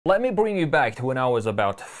Let me bring you back to when I was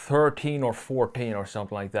about 13 or 14 or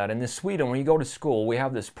something like that. And in Sweden, when you go to school, we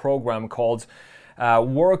have this program called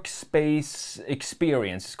Workspace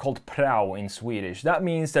Experience. It's called prao in Swedish. That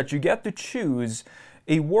means that you get to choose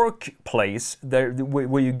a workplace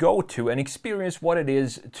where you go to and experience what it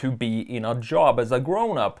is to be in a job as a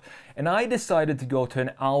grown-up. And I decided to go to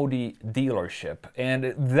an Audi dealership.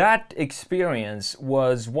 And that experience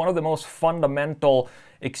was one of the most fundamental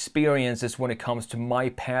experiences when it comes to my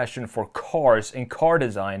passion for cars and car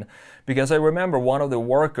design, because I remember one of the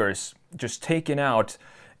workers just taking out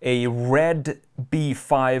a red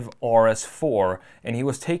B5 RS4 and he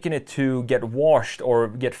was taking it to get washed or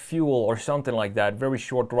get fuel or something like that, very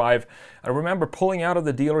short drive. I remember pulling out of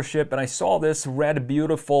the dealership and I saw this red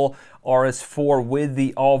beautiful RS4 with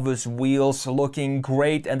the obvious wheels looking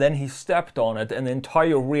great, and then he stepped on it and the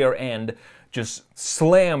entire rear end just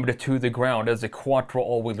slammed to the ground as the Quattro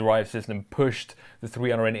all-wheel drive system pushed the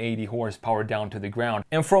 380 horsepower down to the ground.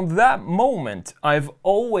 And from that moment, I've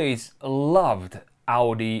always loved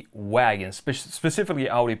Audi wagons, specifically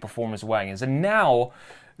Audi performance wagons. And now,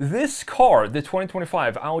 this car, the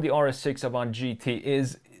 2025 Audi RS6 Avant GT,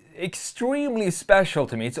 is extremely special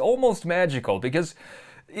to me. It's almost magical, because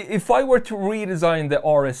if I were to redesign the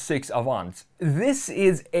RS6 Avant, this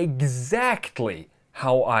is exactly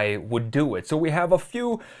how I would do it. So we have a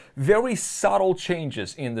few very subtle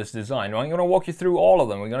changes in this design. I'm going to walk you through all of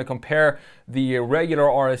them. We're going to compare the regular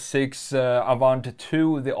RS6 Avant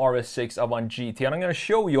to the RS6 Avant GT, and I'm going to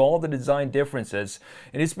show you all the design differences.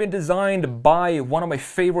 And it's been designed by one of my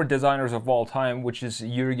favorite designers of all time, which is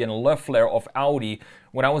Jürgen Löffler of Audi.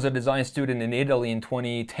 When I was a design student in Italy in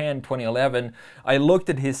 2010, 2011, I looked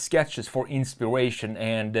at his sketches for inspiration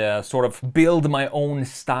and sort of build my own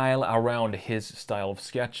style around his style of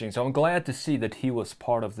sketching. So I'm glad to see that he was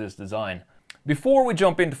part of this design. Before we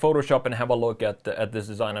jump into Photoshop and have a look at this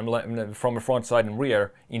design, from the front, side and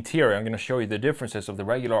rear interior, I'm going to show you the differences of the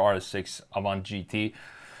regular RS6 Avant GT.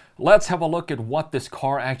 Let's have a look at what this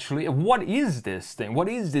car actually, what is this thing? What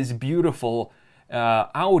is this beautiful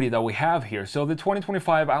Audi that we have here? So the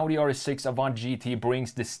 2025 Audi RS6 Avant GT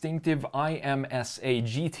brings distinctive IMSA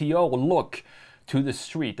GTO look to the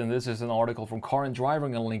street, and this is an article from Car and Driver.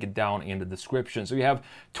 I'm going to link it down in the description. So you have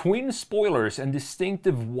twin spoilers and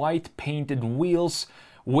distinctive white painted wheels,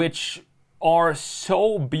 which are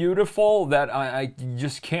so beautiful that I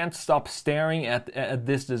just can't stop staring at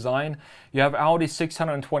this design. You have Audi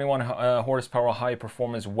 621 horsepower high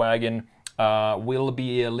performance wagon. Will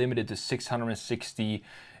be limited to 660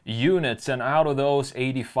 units, and out of those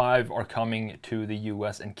 85 are coming to the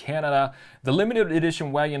US and Canada. The limited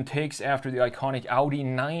edition wagon takes after the iconic Audi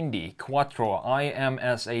 90 Quattro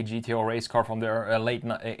IMSA GTO race car from the late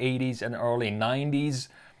 80s and early 90s.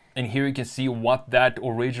 And here you can see what that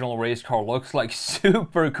original race car looks like.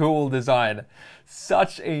 Super cool design.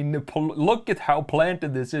 Such a look at how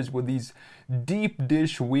planted this is with these deep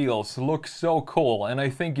dish wheels. Looks so cool. And I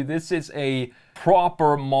think this is a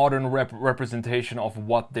proper modern representation of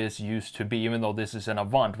what this used to be, even though this is an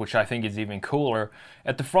Avant, which I think is even cooler.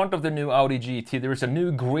 At the front of the new Audi GT, there is a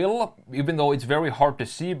new grille, even though it's very hard to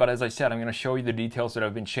see. But as I said, I'm going to show you the details that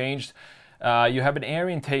have been changed. You have an air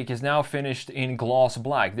intake is now finished in gloss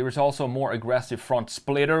black. There is also a more aggressive front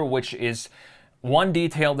splitter, which is one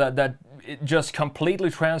detail that it just completely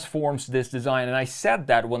transforms this design. And I said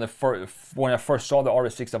that when I first saw the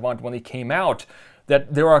RS6 Avant when it came out,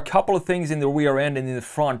 that there are a couple of things in the rear end and in the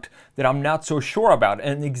front that I'm not so sure about.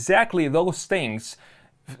 And exactly those things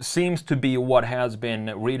seems to be what has been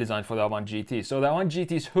redesigned for the Avant GT. So the Avant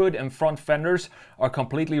GT's hood and front fenders are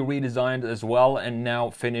completely redesigned as well and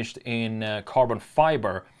now finished in carbon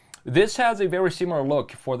fiber. This has a very similar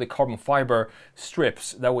look for the carbon fiber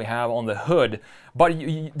strips that we have on the hood, but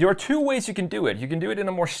there are two ways you can do it. You can do it in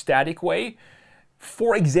a more static way,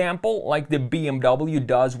 for example, like the BMW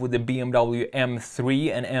does with the BMW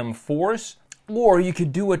M3 and M4s. Or you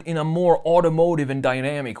could do it in a more automotive and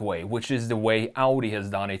dynamic way, which is the way Audi has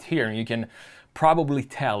done it here. And you can probably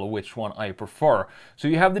tell which one I prefer. So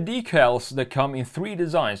you have the decals that come in 3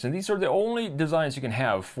 designs, and these are the only designs you can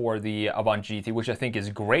have for the Avant GT, which I think is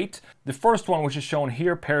great. The first one, which is shown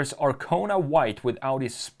here, pairs Arcona white with Audi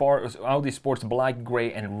Sports black,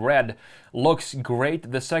 gray, and red. Looks great.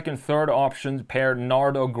 The second, third options pair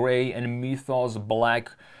Nardo gray and Mythos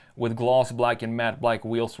black with gloss black and matte black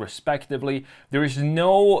wheels respectively. There is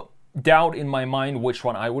no doubt in my mind which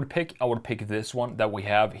one I would pick. I would pick this one that we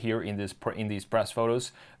have here in these press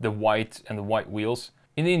photos, the white and the white wheels.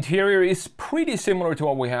 In the interior is pretty similar to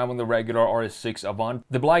what we have on the regular RS6 Avant.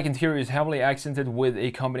 The black interior is heavily accented with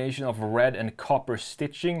a combination of red and copper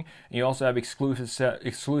stitching. You also have exclusive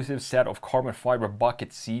set of carbon fiber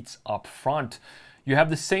bucket seats up front. You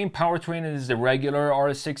have the same powertrain as the regular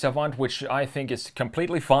RS6 Avant, which I think is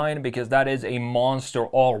completely fine because that is a monster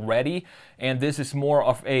already. And this is more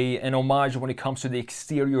of an homage when it comes to the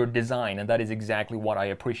exterior design, and that is exactly what I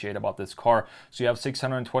appreciate about this car. So you have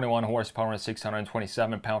 621 horsepower and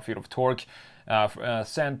 627 pound-feet of torque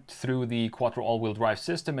sent through the quattro all-wheel drive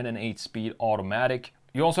system in an 8-speed automatic.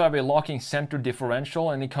 You also have a locking center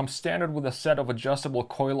differential, and it comes standard with a set of adjustable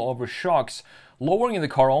coil-over shocks, lowering the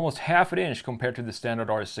car almost half an inch compared to the standard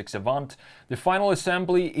RS6 Avant. The final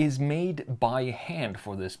assembly is made by hand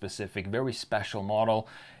for this specific, very special model,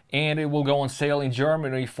 and it will go on sale in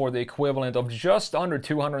Germany for the equivalent of just under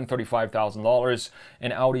 $235,000,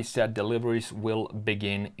 and Audi said deliveries will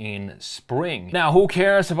begin in spring. Now, who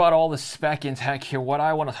cares about all the spec and tech here? What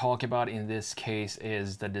I want to talk about in this case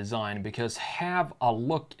is the design, because have a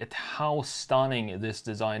look at how stunning this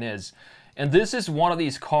design is. And this is one of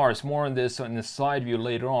these cars, more on this in the side view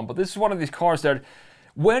later on, but this is one of these cars that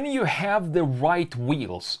when you have the right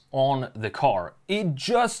wheels on the car, it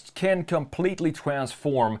just can completely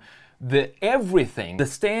transform everything. The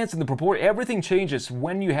stance and the proportion, everything changes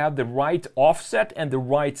when you have the right offset and the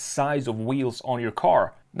right size of wheels on your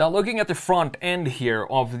car. Now, looking at the front end here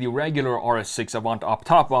of the regular RS6 Avant up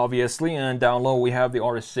top, obviously, and down low we have the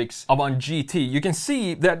RS6 Avant GT. You can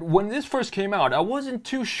see that when this first came out, I wasn't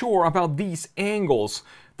too sure about these angles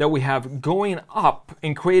that we have going up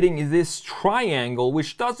and creating this triangle,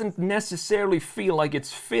 which doesn't necessarily feel like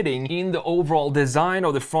it's fitting in the overall design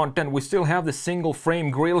of the front end. We still have the single frame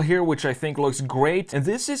grille here, which I think looks great, and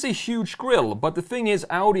this is a huge grille, but the thing is,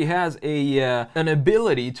 Audi has an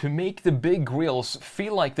ability to make the big grills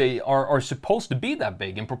feel like they are supposed to be that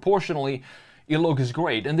big, and proportionally it looks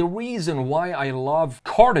great. And the reason why I love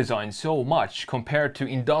car design so much compared to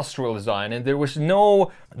industrial design, and there was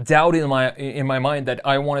no doubt in my mind that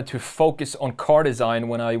I wanted to focus on car design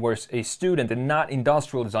when I was a student and not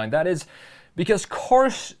industrial design, that is because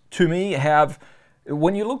cars to me have,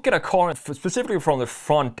 when you look at a car, specifically from the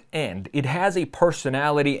front end, it has a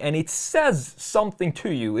personality and it says something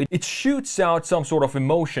to you. It shoots out some sort of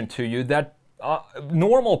emotion to you that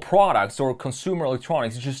normal products or consumer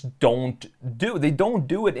electronics just don't do. They don't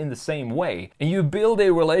do it in the same way. And you build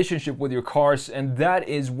a relationship with your cars, and that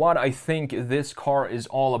is what I think this car is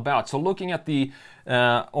all about. So looking at the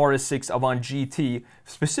RS6 Avant GT,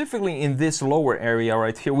 specifically in this lower area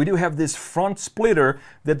right here, we do have this front splitter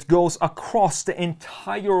that goes across the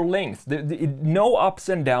entire length. No ups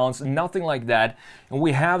and downs, nothing like that. And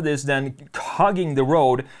we have this then hugging the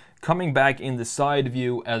road, coming back in the side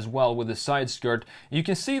view as well with the side skirt. You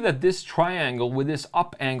can see that this triangle with this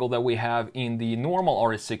up angle that we have in the normal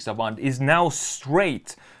RS6 Avant is now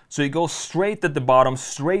straight. So it goes straight at the bottom,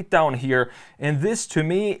 straight down here, and this to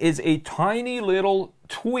me is a tiny little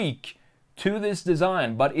tweak to this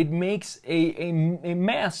design, but it makes a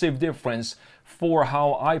massive difference for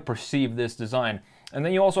how I perceive this design. And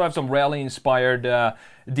then you also have some rally-inspired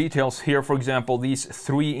details here. For example, these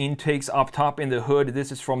 3 intakes up top in the hood.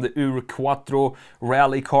 This is from the Ur Quattro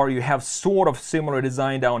rally car. You have sort of similar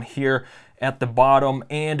design down here at the bottom.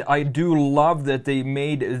 And I do love that they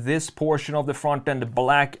made this portion of the front end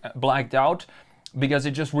blacked out, because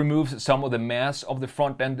it just removes some of the mass of the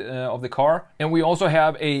front end of the car. And we also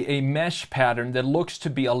have a mesh pattern that looks to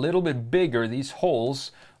be a little bit bigger. These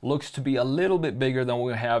holes looks to be a little bit bigger than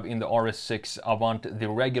we have in the RS6 Avant, the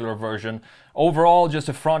regular version. Overall, just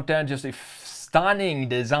a front end, just a stunning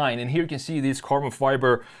design. And here you can see these carbon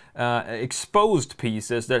fiber exposed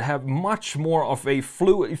pieces that have much more of a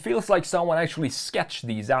fluid. It feels like someone actually sketched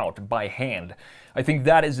these out by hand. I think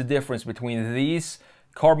that is the difference between these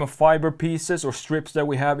carbon fiber pieces or strips that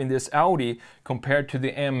we have in this Audi compared to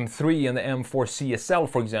the M3 and the M4 CSL,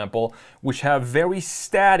 for example, which have very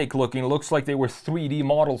static looking, looks like they were 3D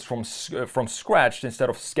models from scratch instead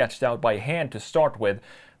of sketched out by hand to start with.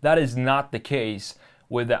 That is not the case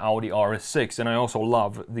with the Audi RS6, and I also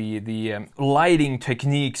love the lighting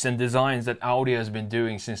techniques and designs that Audi has been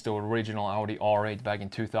doing since the original Audi R8 back in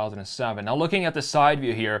 2007. Now, looking at the side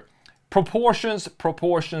view here, proportions,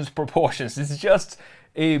 proportions, proportions. It's just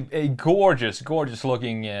a gorgeous, gorgeous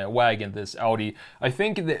looking wagon, this Audi. I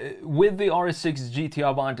think with the RS6 GT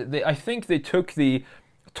Avant, I think they took the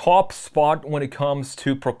top spot when it comes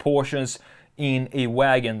to proportions in a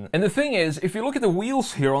wagon. And the thing is, if you look at the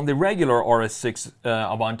wheels here on the regular RS6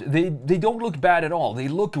 Avant, they don't look bad at all. They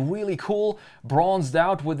look really cool, bronzed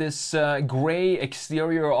out with this gray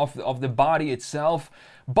exterior of the body itself.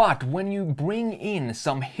 But when you bring in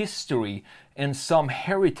some history and some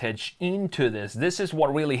heritage into this is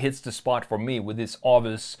what really hits the spot for me with this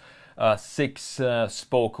Avis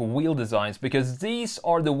 6-spoke wheel designs, because these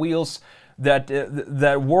are the wheels that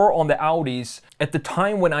were on the Audis at the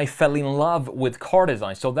time when I fell in love with car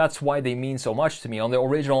design. So that's why they mean so much to me. On the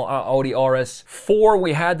original Audi RS4,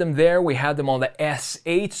 we had them there. We had them on the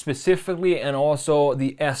S8 specifically, and also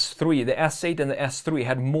the S3. The S8 and the S3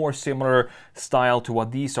 had more similar style to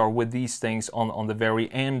what these are, with these things on the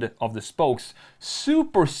very end of the spokes.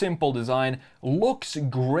 Super simple design, looks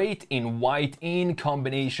great in white in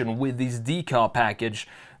combination with this decal package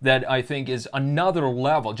that I think is another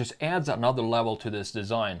level, just adds another level to this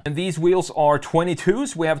design. And these wheels are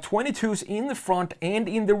 22s. We have 22s in the front and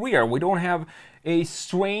in the rear. We don't have a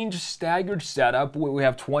strange staggered setup where we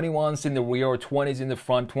have 21s in the rear or 20s in the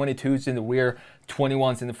front, 22s in the rear,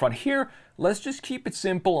 21s in the front. Here, let's just keep it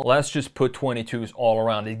simple. Let's just put 22s all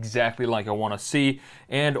around, exactly like I want to see.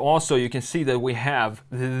 And also you can see that we have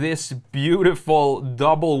this beautiful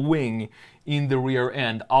double wing in the rear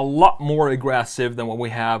end, a lot more aggressive than what we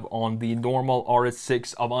have on the normal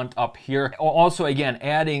RS6 Avant up here. Also, again,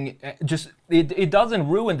 adding just, it doesn't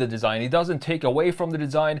ruin the design, it doesn't take away from the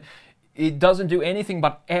design, it doesn't do anything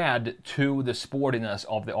but add to the sportiness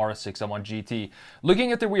of the RS6 Avant GT.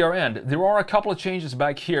 Looking at the rear end, there are a couple of changes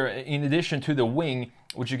back here in addition to the wing,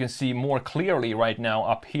 which you can see more clearly right now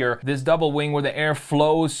up here. This double wing where the air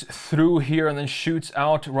flows through here and then shoots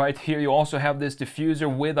out right here. You also have this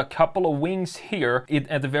diffuser with a couple of wings here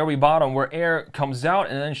at the very bottom where air comes out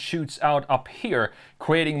and then shoots out up here,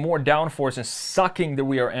 creating more downforce and sucking the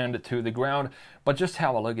rear end to the ground. But just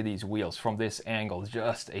have a look at these wheels from this angle.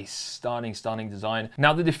 Just a stunning, stunning design.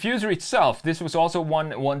 Now the diffuser itself, this was also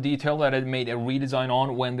one detail that I made a redesign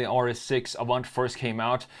on when the RS6 Avant first came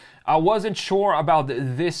out. I wasn't sure about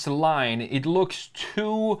this line. It looks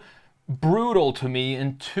too brutal to me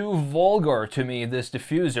and too vulgar to me, this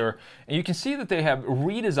diffuser. And you can see that they have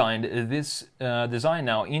redesigned this design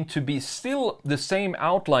now into be still the same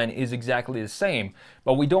outline is exactly the same,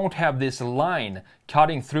 but we don't have this line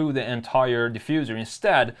cutting through the entire diffuser.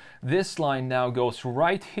 Instead, this line now goes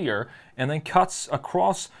right here and then cuts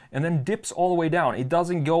across and then dips all the way down. It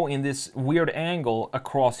doesn't go in this weird angle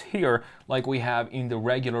across here like we have in the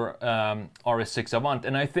regular RS6 Avant.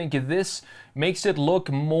 And I think this makes it look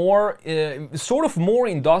more, sort of more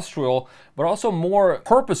industrial, but also more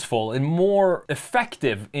purposeful and more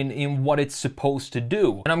effective in what it's supposed to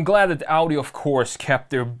do. And I'm glad that Audi, of course,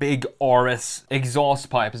 kept their big RS exhaust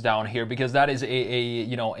pipes down here, because that is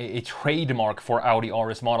a trademark for Audi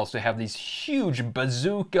RS models to have these huge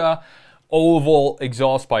bazooka oval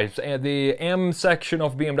exhaust pipes. And the M section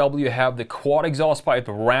of BMW have the quad exhaust pipe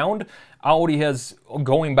round. Audi has,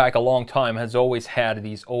 going back a long time, has always had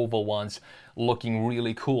these oval ones looking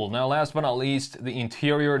really cool. Now, last but not least, the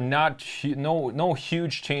interior, no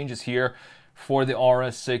huge changes here for the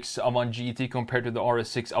RS6 Avant GT compared to the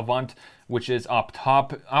RS6 Avant, which is up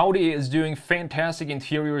top. Audi is doing fantastic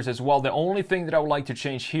interiors as well. The only thing that I would like to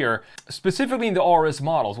change here, specifically in the RS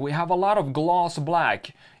models, we have a lot of gloss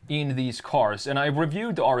black in these cars, and I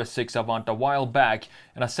reviewed the RS6 Avant a while back,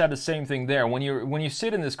 and I said the same thing there. When you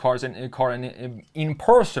sit in this car and in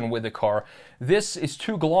person with the car, this is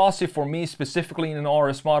too glossy for me, specifically in an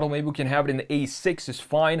RS model. Maybe we can have it in the A6 is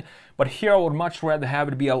fine, but here I would much rather have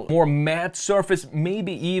it be a more matte surface,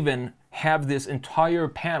 maybe even have this entire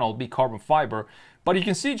panel be carbon fiber. But you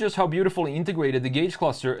can see just how beautifully integrated the gauge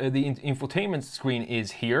cluster, the infotainment screen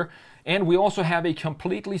is here, and we also have a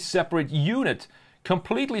completely separate unit.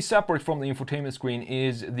 Completely separate from the infotainment screen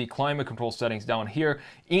is the climate control settings down here,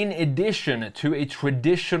 in addition to a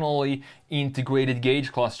traditionally integrated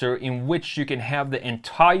gauge cluster in which you can have the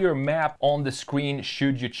entire map on the screen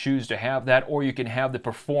should you choose to have that, or you can have the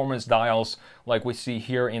performance dials like we see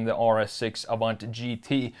here in the RS6 Avant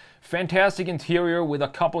GT. Fantastic interior with a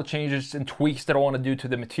couple of changes and tweaks that I want to do to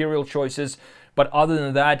the material choices. But other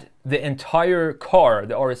than that, the entire car,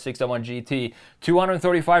 the RS6 Avant GT,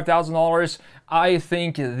 $235,000. I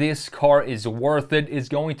think this car is worth it. It's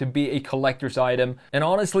going to be a collector's item. And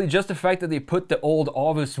honestly, just the fact that they put the old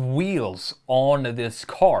Avis wheels on this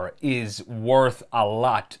car is worth a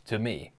lot to me.